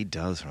what he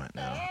does right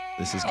now.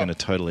 This is going to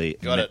totally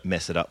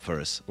mess it up for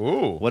us.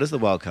 Ooh. What does the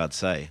wild card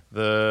say?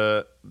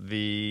 The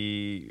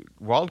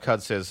wild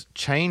card says,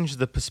 change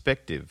the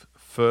perspective,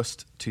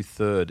 first to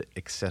third,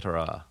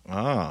 etc.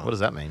 Ah. What does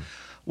that mean?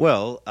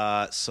 Well,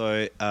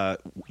 so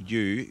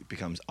you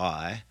becomes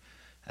I,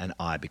 and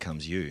I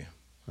becomes you.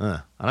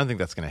 I don't think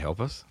that's going to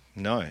help us.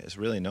 No, it's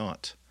really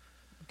not.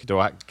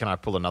 Can I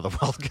pull another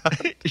wild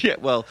card? Yeah,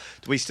 well,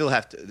 we still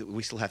have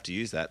to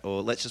use that,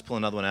 or let's just pull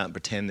another one out and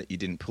pretend that you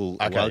didn't pull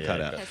a wild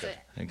card out.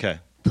 Okay.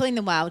 Pulling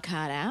the wild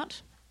card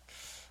out.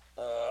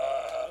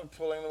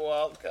 Pulling the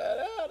wild card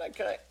out.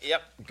 Okay.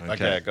 Yep. Okay.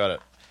 Okay, I got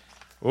it.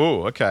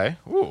 Ooh, okay.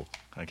 Ooh.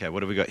 Okay,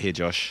 what have we got here,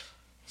 Josh?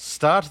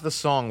 Start the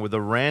song with a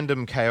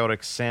random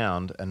chaotic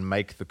sound and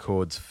make the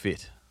chords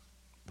fit.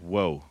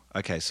 Whoa.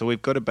 Okay, so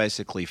we've got to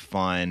basically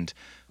find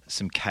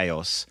some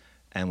chaos,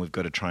 and we've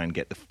got to try and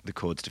get the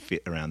chords to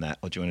fit around that.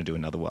 Or do you want to do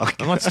another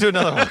wildcard? Let's do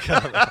another one.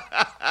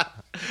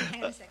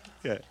 Hang on a second.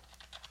 Yeah.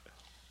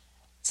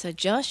 So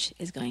Josh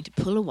is going to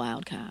pull a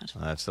wild card.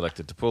 I've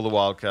selected to pull the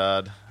wild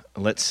card.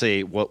 Let's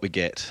see what we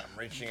get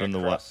reaching from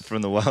across. the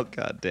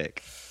wildcard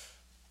deck.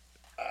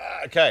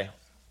 Okay.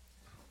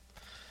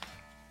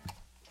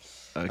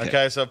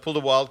 Okay, so I've pulled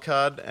a wild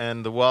card,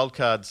 and the wild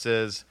card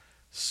says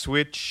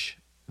switch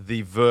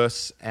the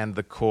verse and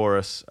the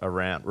chorus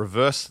around.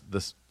 Reverse.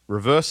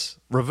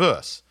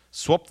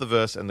 Swap the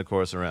verse and the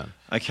chorus around.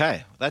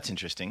 Okay, that's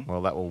interesting.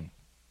 Well, that will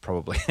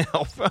probably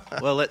help.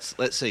 Well, let's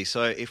see.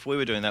 So if we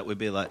were doing that, we'd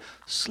be like,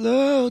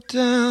 slow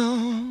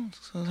down,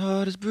 so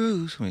hard as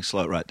Bruce. Can we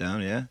slow it right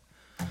down, yeah?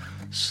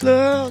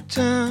 Slow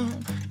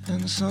down,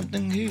 and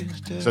something here's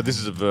dead. So this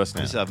is a verse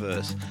now. This is our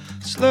verse.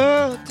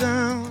 Slow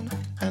down,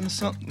 and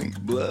something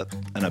burp.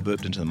 And I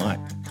burped into the mic.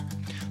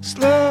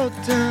 Slow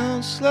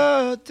down,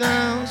 slow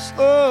down,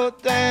 slow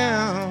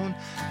down.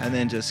 And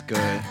then just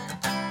go.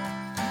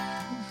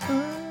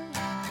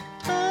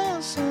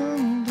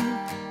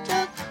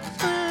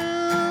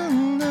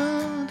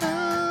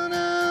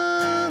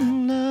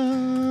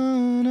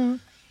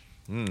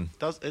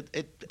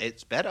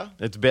 It's better.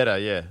 It's better,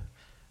 yeah.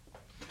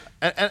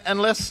 And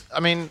unless, I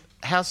mean,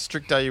 how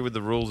strict are you with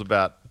the rules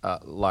about,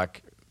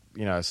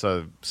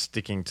 so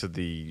sticking to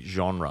the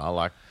genre?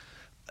 Like,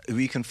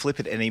 We can flip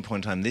it at any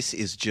point in time. This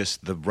is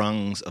just the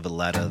rungs of a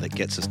ladder that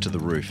gets us to the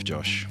roof,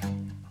 Josh.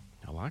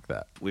 I like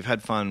that. We've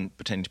had fun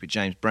pretending to be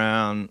James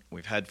Brown.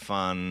 We've had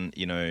fun,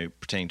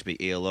 pretending to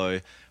be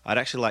ELO. I'd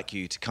actually like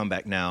you to come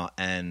back now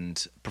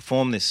and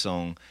perform this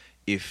song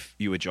if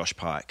you were Josh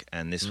Pike,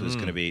 and this was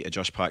going to be a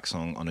Josh Pike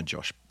song on a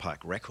Josh Pike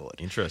record.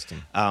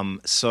 Interesting.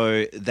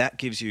 So that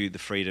gives you the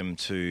freedom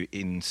to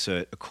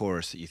insert a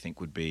chorus that you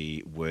think would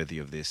be worthy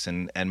of this.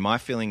 And my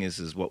feeling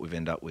is what we've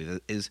ended up with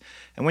is,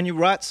 and when you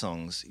write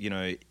songs,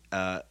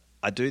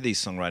 I do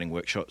these songwriting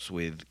workshops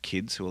with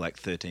kids who are like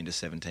 13 to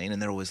 17,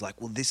 and they're always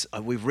like, well,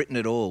 we've written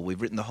it all.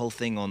 We've written the whole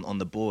thing on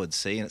the board,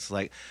 see? And it's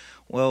like,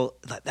 well,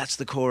 that's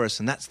the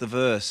chorus and that's the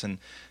verse.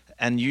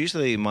 And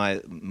usually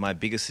my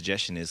biggest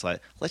suggestion is like,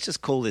 let's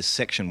just call this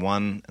section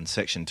 1 and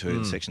section 2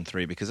 and section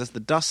 3, because as the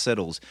dust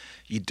settles,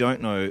 you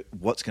don't know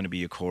what's going to be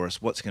your chorus,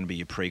 what's going to be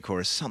your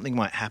pre-chorus. Something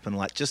might happen,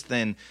 like just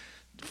then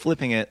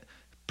flipping it,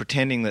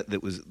 pretending that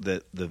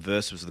the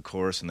verse was the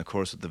chorus and the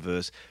chorus was the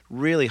verse,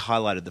 really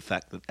highlighted the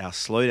fact that our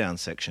slowdown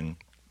section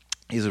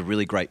is a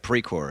really great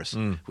pre-chorus,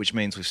 which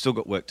means we've still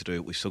got work to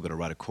do. We've still got to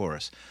write a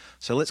chorus.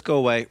 So let's go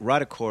away,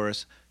 write a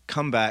chorus,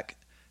 come back,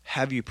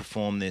 have you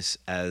perform this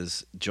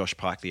as Josh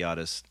Pike, the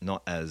artist,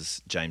 not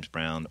as James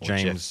Brown or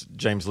James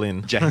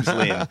Lynn. James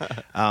Lynn.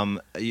 How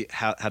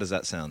does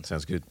that sound?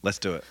 Sounds good. Let's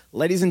do it.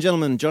 Ladies and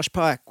gentlemen, Josh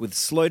Pike with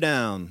Slow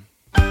Down.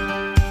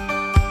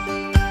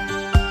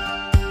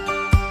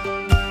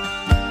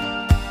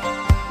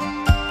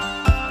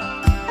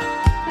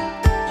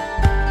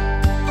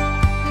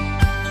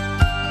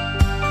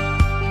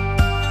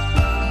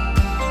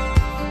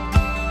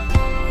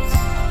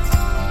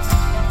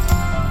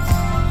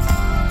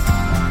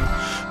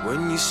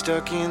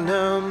 Stuck in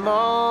a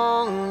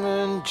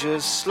moment,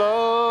 just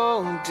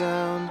slow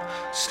down,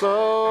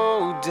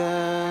 slow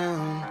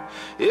down.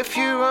 If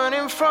you're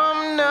running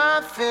from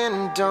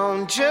nothing,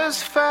 don't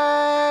just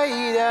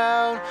fade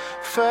out,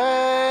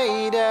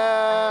 fade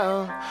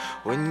out.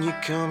 When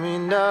you're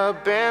coming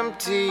up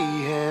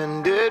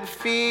empty-handed,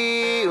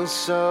 feels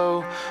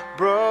so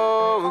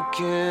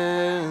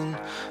broken.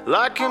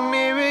 Like a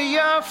mirror,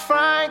 you're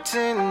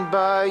frightened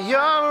by your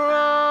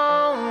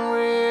own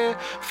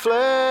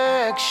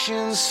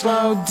reflection.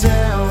 Slow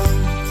down.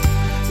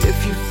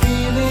 If you're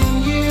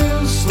feeling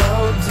you,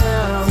 slow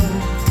down.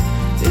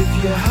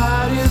 If your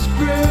heart is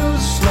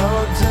bruised,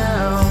 slow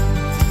down.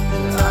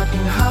 And I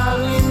can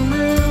hardly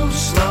move,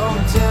 slow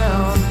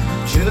down.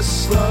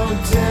 Just slow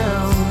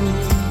down.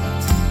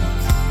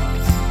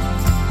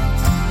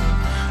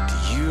 Do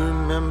you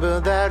remember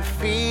that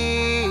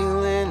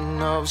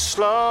feeling of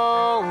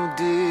slow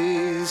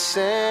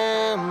December?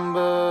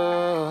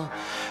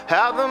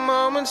 How the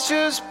moments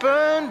just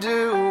burned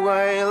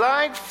away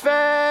like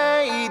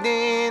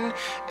fading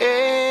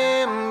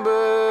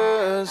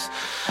embers.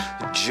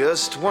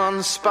 Just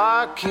one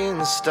spark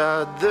can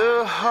start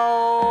the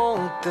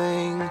whole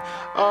thing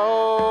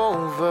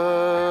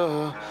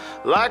over.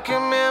 Like a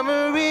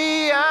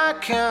memory I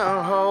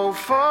can't hold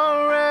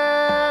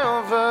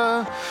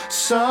forever.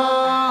 So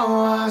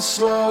I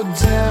slow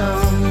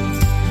down.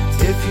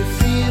 If you're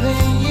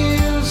feeling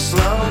you,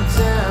 slow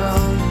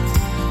down.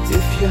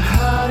 If your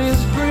heart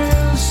is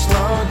bruised,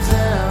 slow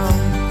down.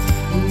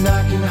 And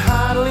I can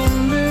hardly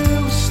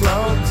move,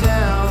 slow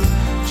down.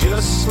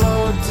 Just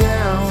slow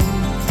down,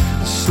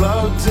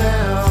 slow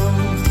down.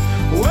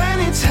 When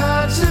it's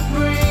hard to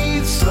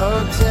breathe,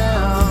 slow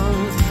down.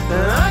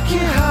 And I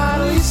can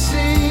hardly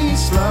see,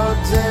 slow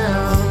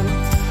down.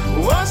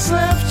 What's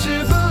left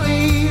to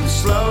believe,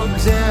 slow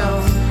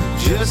down.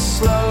 Just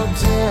slow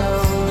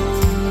down.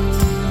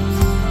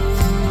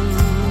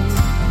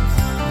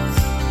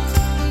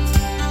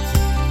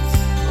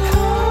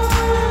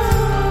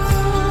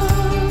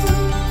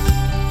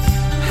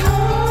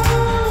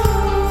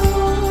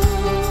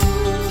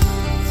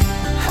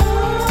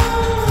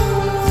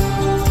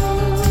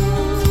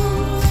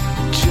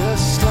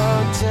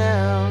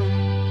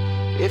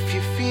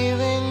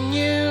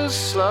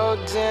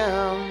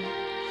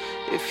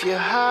 If your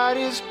heart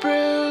is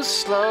bruised,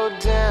 slow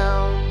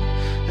down.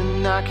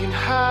 And I can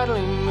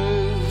hardly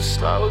move,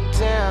 slow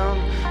down.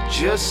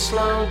 Just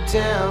slow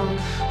down,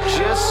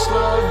 just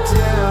slow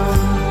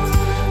down.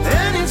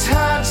 And it's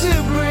hard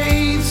to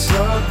breathe,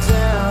 slow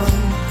down.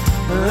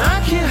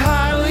 I can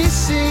hardly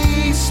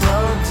see,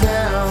 slow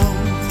down.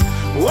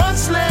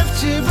 What's left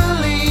to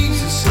believe,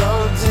 so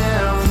slow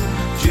down.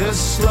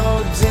 Just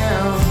slow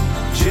down,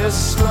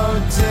 just slow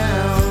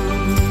down.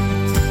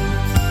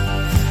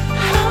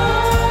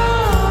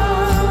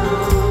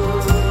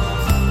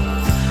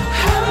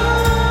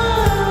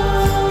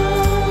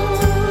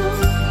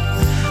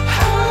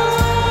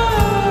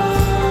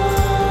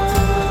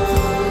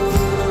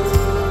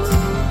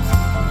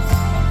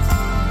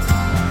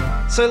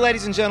 So,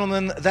 ladies and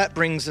gentlemen, that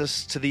brings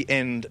us to the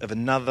end of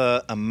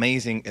another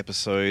amazing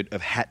episode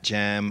of Hat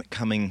Jam,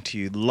 coming to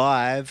you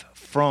live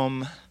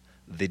from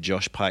the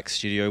Josh Pike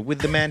studio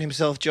with the man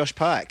himself, Josh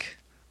Pike.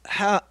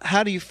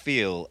 How do you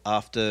feel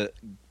after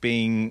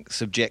being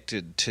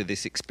subjected to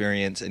this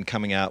experience and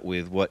coming out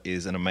with what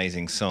is an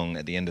amazing song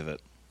at the end of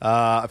it?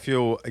 I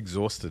feel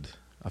exhausted.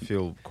 I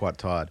feel quite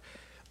tired.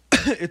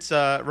 It's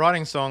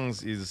writing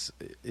songs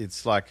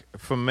it's like,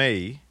 for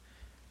me,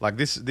 like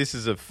this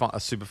is a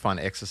super fun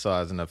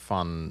exercise and a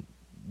fun,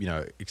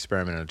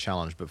 experiment and a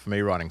challenge. But for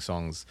me, writing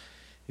songs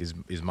is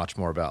much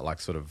more about like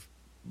sort of,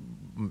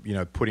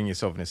 putting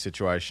yourself in a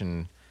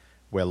situation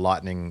where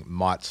lightning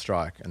might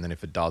strike, and then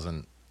if it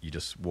doesn't, you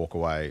just walk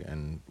away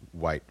and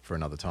wait for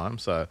another time.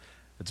 So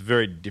it's a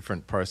very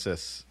different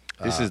process.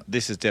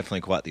 This is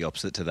definitely quite the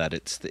opposite to that.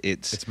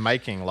 It's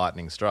making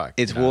lightning strike.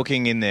 It's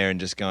walking in there and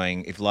just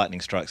going, if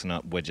lightning strikes or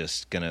not, we're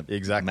just going to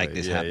make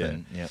this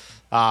happen. Yeah.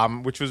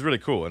 Which was really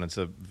cool, and it's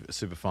a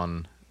super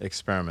fun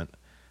experiment.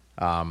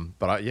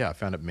 But I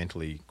found it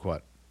mentally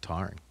quite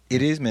tiring.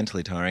 It is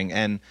mentally tiring,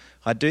 and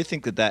I do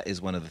think that is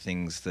one of the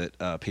things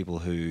that people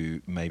who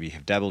maybe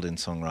have dabbled in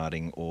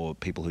songwriting or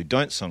people who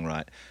don't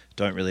songwrite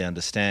don't really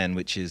understand,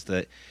 which is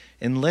that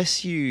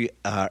unless you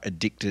are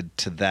addicted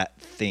to that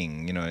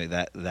thing,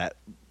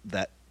 that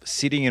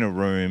sitting in a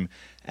room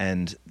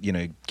and,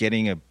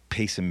 getting a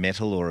piece of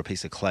metal or a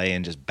piece of clay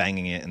and just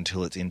banging it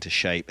until it's into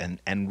shape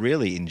and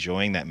really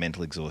enjoying that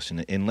mental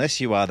exhaustion, unless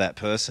you are that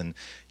person,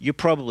 you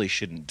probably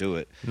shouldn't do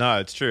it. No,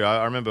 it's true.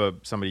 I remember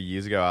somebody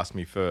years ago asked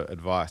me for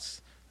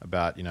advice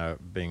about,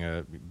 being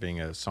a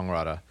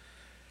songwriter.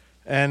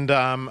 And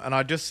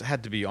I just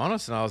had to be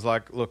honest, and I was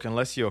like, look,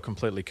 unless you're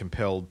completely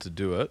compelled to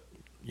do it,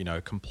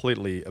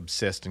 completely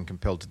obsessed and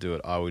compelled to do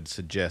it, I would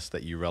suggest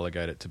that you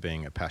relegate it to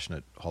being a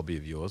passionate hobby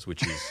of yours,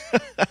 which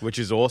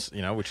is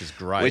awesome, which is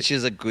great. Which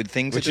is a good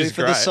thing to do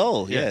for the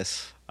soul, yeah.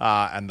 Yes.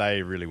 And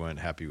they really weren't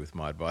happy with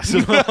my advice.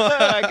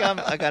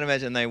 I can't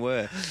imagine they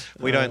were.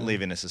 We don't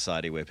live in a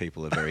society where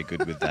people are very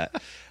good with that.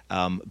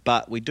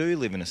 But we do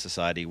live in a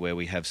society where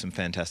we have some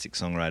fantastic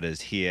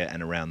songwriters here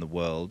and around the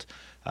world.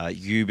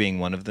 You being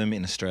one of them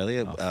in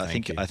Australia.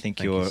 Thank you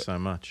so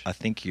much. I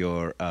think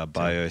your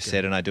bio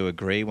said, and I do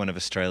agree, one of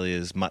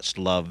Australia's much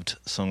loved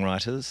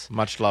songwriters.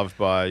 Much loved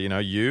by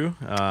you.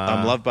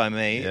 I'm loved by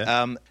me.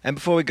 Yeah. And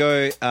before we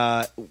go,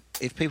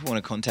 if people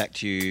want to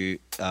contact you,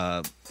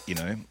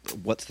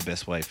 what's the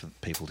best way for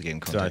people to get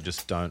in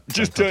contact? Don't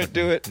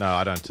do it. No,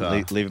 I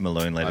don't. Leave him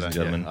alone, ladies and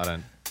gentlemen. I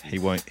don't. He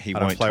won't. I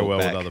don't play talk well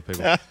back. with other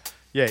people.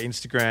 Yeah,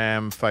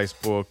 Instagram,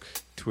 Facebook,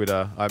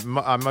 Twitter.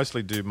 I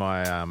mostly do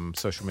my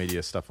social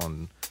media stuff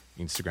on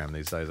Instagram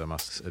these days, I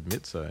must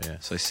admit. So yeah.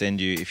 So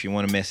if you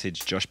want to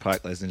message Josh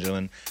Pike, ladies and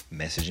gentlemen,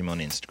 message him on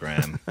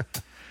Instagram.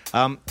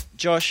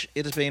 Josh,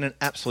 it has been an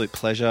absolute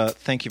pleasure.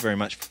 Thank you very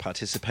much for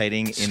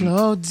participating in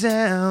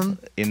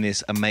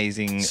this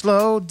amazing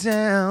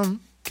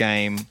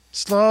game.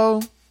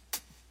 Slow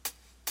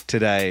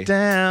today.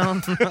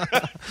 down.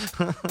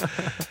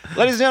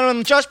 Ladies and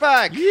gentlemen, Josh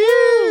Pike.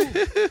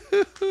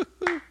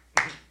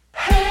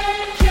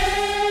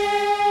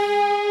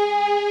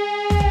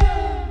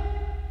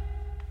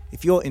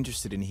 If you're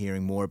interested in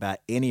hearing more about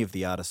any of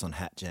the artists on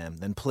Hat Jam,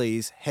 then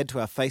please head to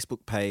our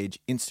Facebook page,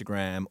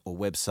 Instagram, or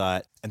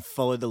website and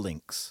follow the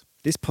links.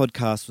 This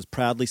podcast was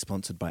proudly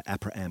sponsored by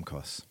APRA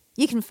AMCOS.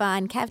 You can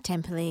find Cav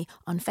Temperley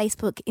on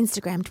Facebook,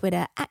 Instagram,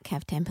 Twitter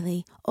 @Cav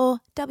Temperley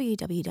or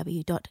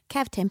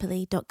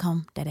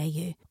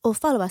www.cavtemperley.com.au or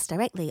follow us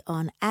directly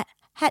on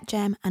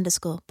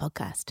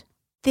 @hatjam_podcast.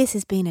 This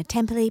has been a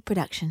Temperley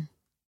production.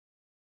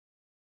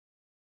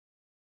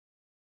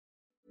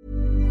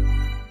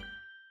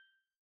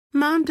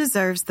 Mom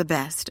deserves the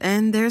best,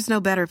 and there's no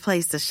better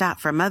place to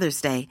shop for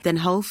Mother's Day than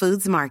Whole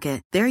Foods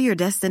Market. They're your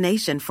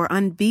destination for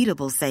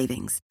unbeatable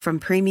savings, from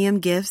premium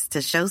gifts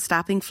to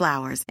show-stopping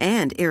flowers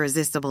and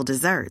irresistible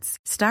desserts.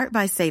 Start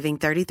by saving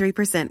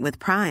 33% with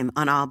Prime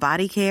on all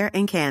body care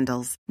and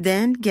candles.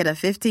 Then get a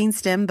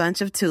 15-stem bunch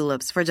of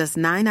tulips for just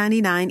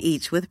 $9.99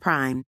 each with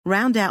Prime.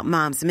 Round out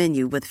Mom's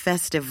menu with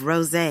festive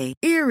rosé,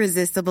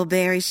 irresistible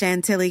berry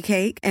chantilly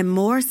cake, and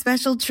more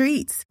special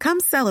treats. Come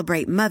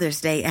celebrate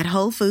Mother's Day at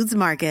Whole Foods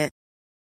Market.